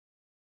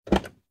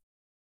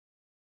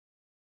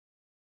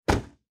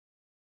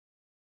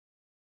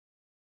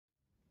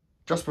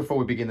Just before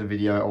we begin the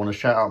video, I want to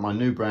shout out my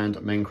new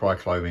brand, Men Cry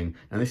Clothing.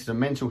 And this is a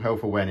mental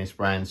health awareness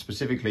brand,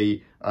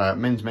 specifically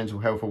men's mental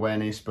health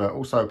awareness, but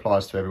also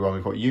applies to everyone.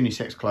 We've got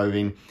unisex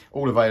clothing,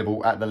 all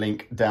available at the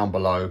link down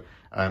below.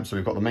 So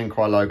we've got the Men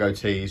Cry logo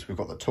tees, we've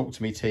got the Talk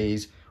to Me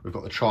tees, we've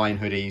got the Trying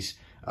hoodies,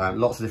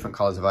 lots of different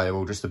colours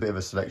available, just a bit of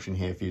a selection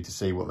here for you to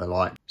see what they're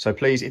like. So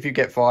please, if you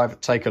get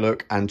 5, take a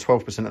look, and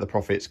 12% of the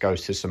profits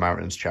goes to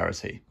Samaritan's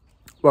charity.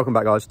 Welcome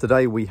back, guys.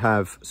 Today we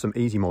have some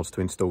EZMods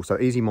to install. So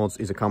EZMods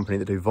is a company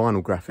that do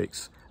vinyl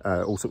graphics,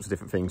 all sorts of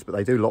different things, but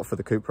they do a lot for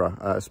the Cupra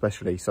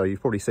especially. So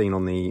you've probably seen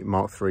on the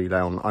Mark III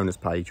Leon owners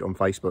page on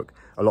Facebook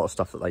a lot of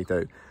stuff that they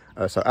do.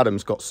 So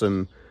Adam's got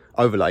some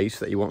overlays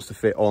that he wants to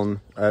fit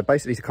on,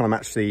 basically to kind of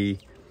match the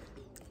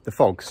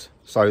fogs.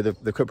 So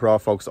the Cupra R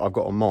fogs that I've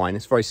got on mine,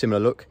 it's a very similar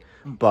look,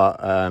 but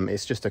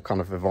it's just a kind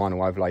of a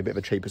vinyl overlay, a bit of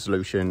a cheaper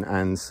solution,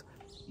 and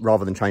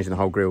rather than changing the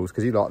whole grills,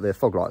 because you like the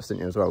fog lights,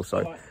 didn't you, as well?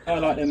 So I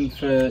like them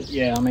for,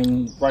 yeah, I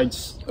mean,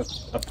 roads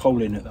are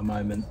polling at the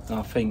moment, and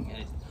I think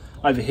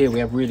over here we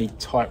have really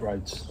tight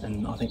roads,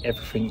 and I think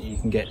everything you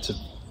can get to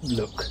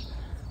look,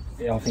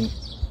 I think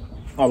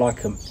I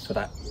like them for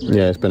that.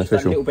 Yeah, it's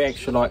beneficial. A little bit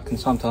extra light can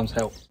sometimes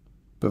help.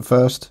 But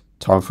first,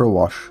 time for a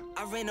wash.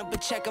 I ran up a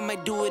check, I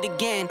might do it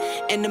again.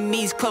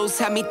 Enemies close,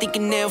 had me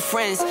thinking they're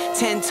friends.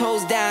 10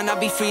 toes down, I'll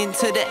be free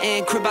until the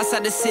end. Crib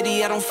outside the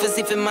city, I don't feel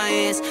safe in my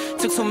hands.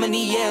 Took so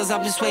many years,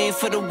 I'm just waiting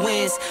for the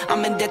wins.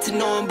 I'm in debt to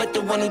no one but the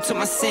one who took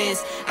my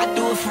sins. I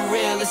do it for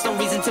real, there's no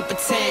reason to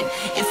pretend.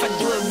 If I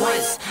do it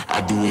once,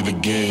 I do it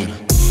again.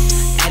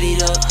 Add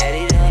it up,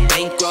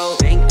 bankroll,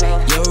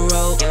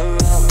 euro,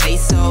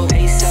 peso,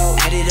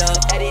 add it up.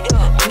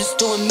 I'm just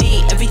doing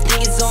me,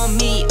 everything is on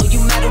me. Oh,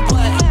 you matter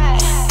what?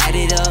 Add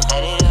it up,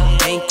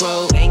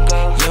 bankroll,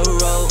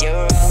 euro,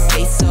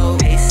 peso,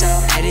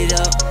 add it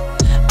up.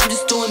 I'm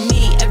just doing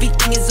me,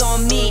 everything is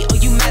on me. Oh,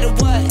 you matter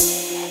what?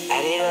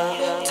 Add it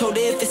up. Told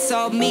her if it's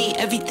all me,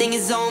 everything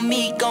is on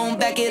me. Gon'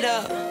 back it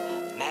up.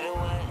 Matter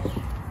what?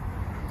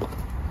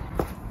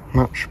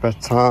 Much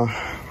better.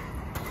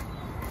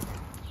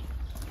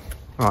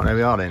 Right, there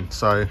we are then.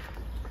 So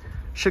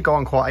should go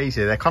on quite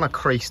easy. They're kind of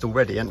creased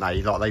already, aren't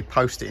they? Like they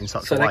post it in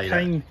such a way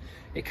that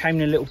it came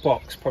in a little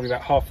box, probably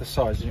about half the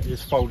size, and it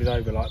was folded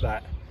over like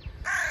that.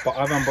 But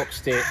I've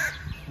unboxed it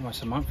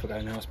almost a month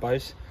ago now, I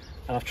suppose,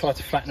 and I've tried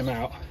to flatten them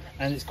out,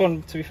 and it's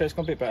gone, to be fair, it's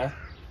gone a bit better,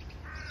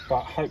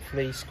 but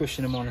hopefully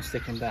squishing them on and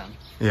sticking them down.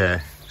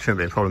 Yeah, shouldn't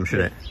be a problem, should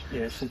it?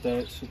 Yeah, it should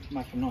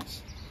make them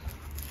nice.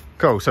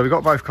 Cool, so we've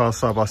got both cars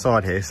side by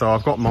side here. So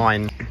I've got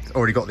mine,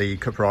 already got the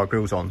Cupra R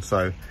grills on,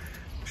 so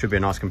should be a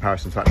nice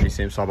comparison to actually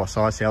see them side by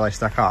side, see how they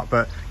stack up.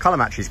 But colour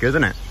match is good,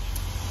 isn't it?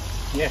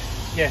 Yeah,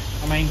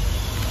 I mean,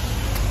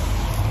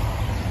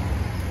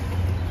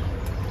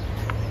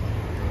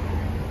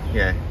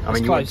 yeah, I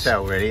mean, you wouldn't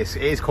tell really. It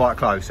is quite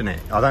close, isn't it?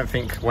 I don't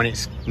think when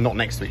it's not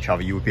next to each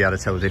other you would be able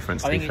to tell the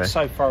difference. I think it's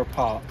so far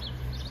apart.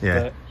 Yeah.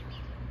 That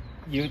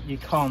you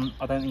can't.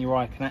 I don't think your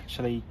eye can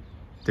actually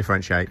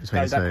differentiate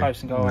between the two. That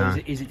close and go, no.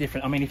 Is it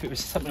different? I mean, if it was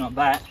something like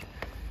that.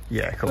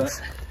 Yeah, of course.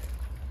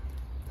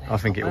 I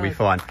think it will be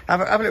fine.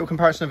 Have a little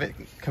comparison of it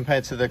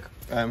compared to the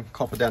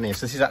copper down here.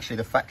 So this is actually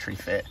the factory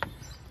fit.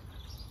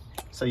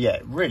 So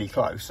yeah, really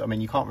close. I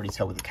mean, you can't really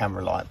tell with the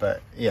camera light,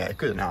 but yeah,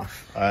 good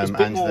enough. It's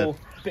a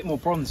bit more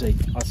bronzy,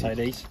 I'd say,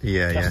 these.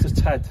 Yeah, just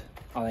a tad,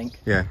 I think.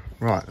 Yeah,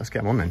 right, let's get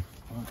them on then.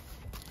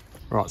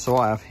 Right, so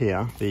I have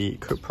here the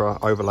Cupra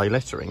overlay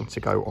lettering to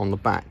go on the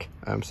back.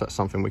 So that's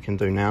something we can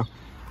do now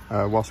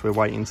whilst we're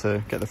waiting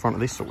to get the front of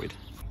this sorted.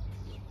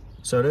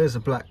 So there's a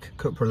black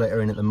Cupra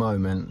lettering at the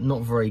moment.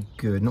 Not very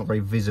good, not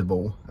very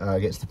visible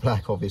against the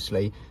black,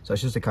 obviously. So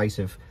it's just a case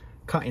of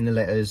cutting the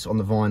letters on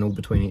the vinyl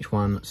between each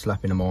one,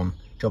 slapping them on.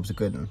 Job's a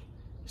good one.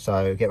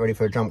 So get ready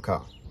for a jump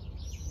cut.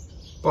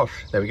 Bosh,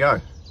 there we go.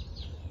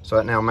 So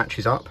that now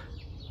matches up.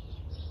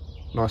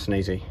 Nice and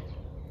easy.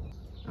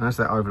 And as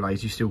that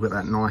overlays, you still get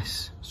that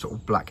nice sort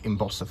of black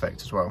emboss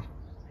effect as well.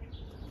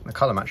 The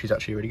colour match is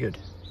actually really good.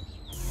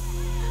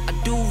 I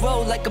do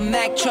roll like a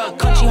Mack truck,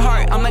 country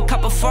heart, I might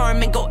cop a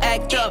farm and go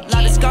act up.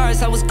 Lot of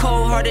scars, I was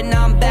cold-hearted,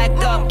 now I'm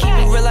backed up. Keep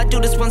it real, I do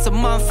this once a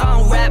month, I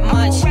don't rap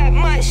much.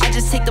 I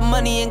just take the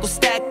money and go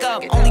stack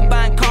up. Only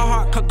buying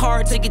car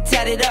till you get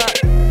tatted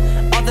up.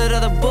 All that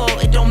other bull,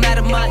 it don't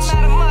matter much.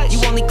 You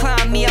only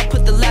climb me, I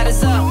put the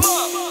ladders up.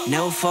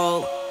 No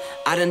fault,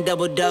 I done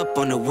doubled up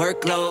on the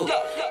workload.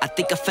 I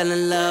think I fell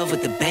in love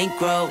with the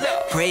bankroll.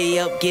 Pray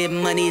up, get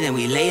money, then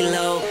we lay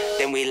low.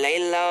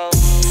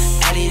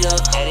 Add it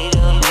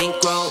up,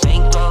 bankroll,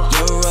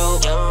 euro,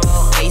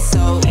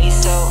 peso,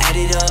 add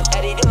it up.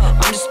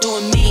 I'm just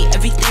doing me,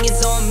 everything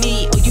is on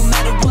me. Oh, you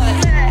matter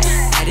what?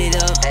 Add it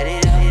up,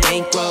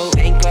 bankroll,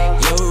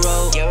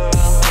 euro,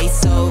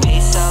 peso,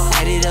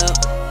 add it up.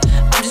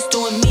 I'm just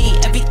doing me,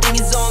 everything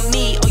is on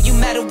me. Oh, you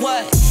matter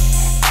what?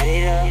 Add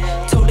it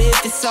up. Told her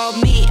if it's all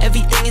me,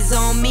 everything is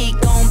on me.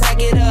 Gon' back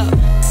it up.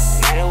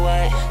 Matter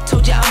what?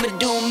 Told you I'ma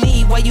do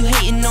me. Why you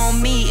hating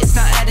on me? It's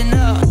not adding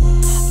up.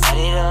 Add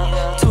it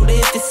up. Told her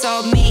if it's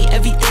all me,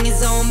 everything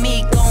is on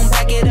me. Gon'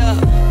 back it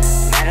up.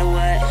 Matter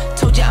what?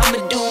 Told you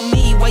I'ma do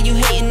me. Why you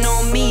hating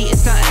on me?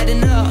 It's not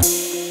adding up.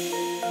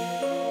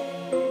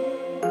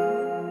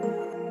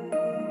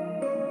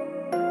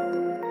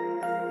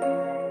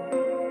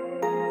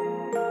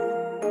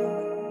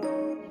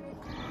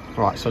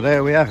 Right, so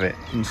there we have it,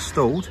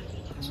 installed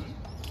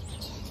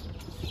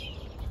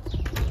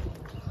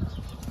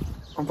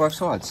on both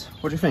sides.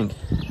 What do you think?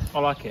 I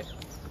like it.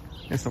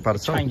 It's not bad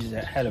at all. Changes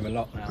it a hell of a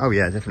lot now. Oh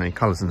yeah, definitely,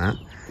 colours and that.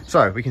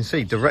 So we can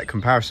see direct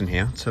comparison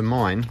here to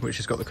mine, which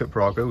has got the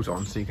Cupra grills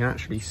on, so you can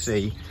actually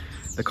see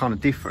the kind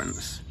of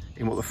difference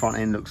in what the front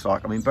end looks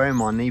like. I mean, bear in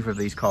mind, neither of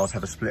these cars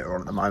have a splitter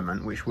on at the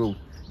moment, which will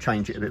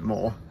change it a bit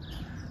more.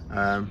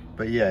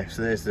 But yeah,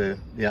 so there's the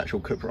actual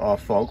Cupra R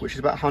Fog, which is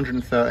about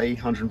 130,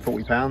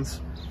 140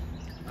 pounds.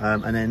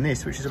 And then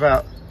this, which is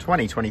about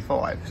 20,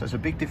 25. So it's a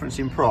big difference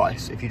in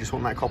price if you just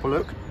want that copper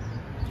look.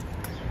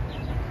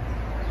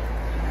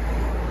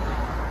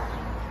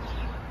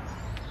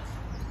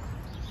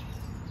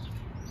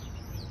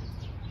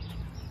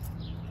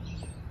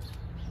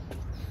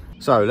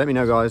 So let me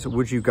know, guys,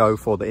 would you go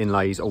for the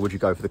inlays or would you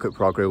go for the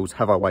Cupra grills?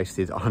 Have I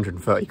wasted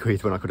 130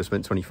 quid when I could have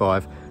spent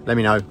 25? Let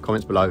me know,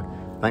 comments below.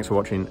 Thanks for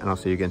watching, and I'll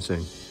see you again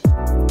soon.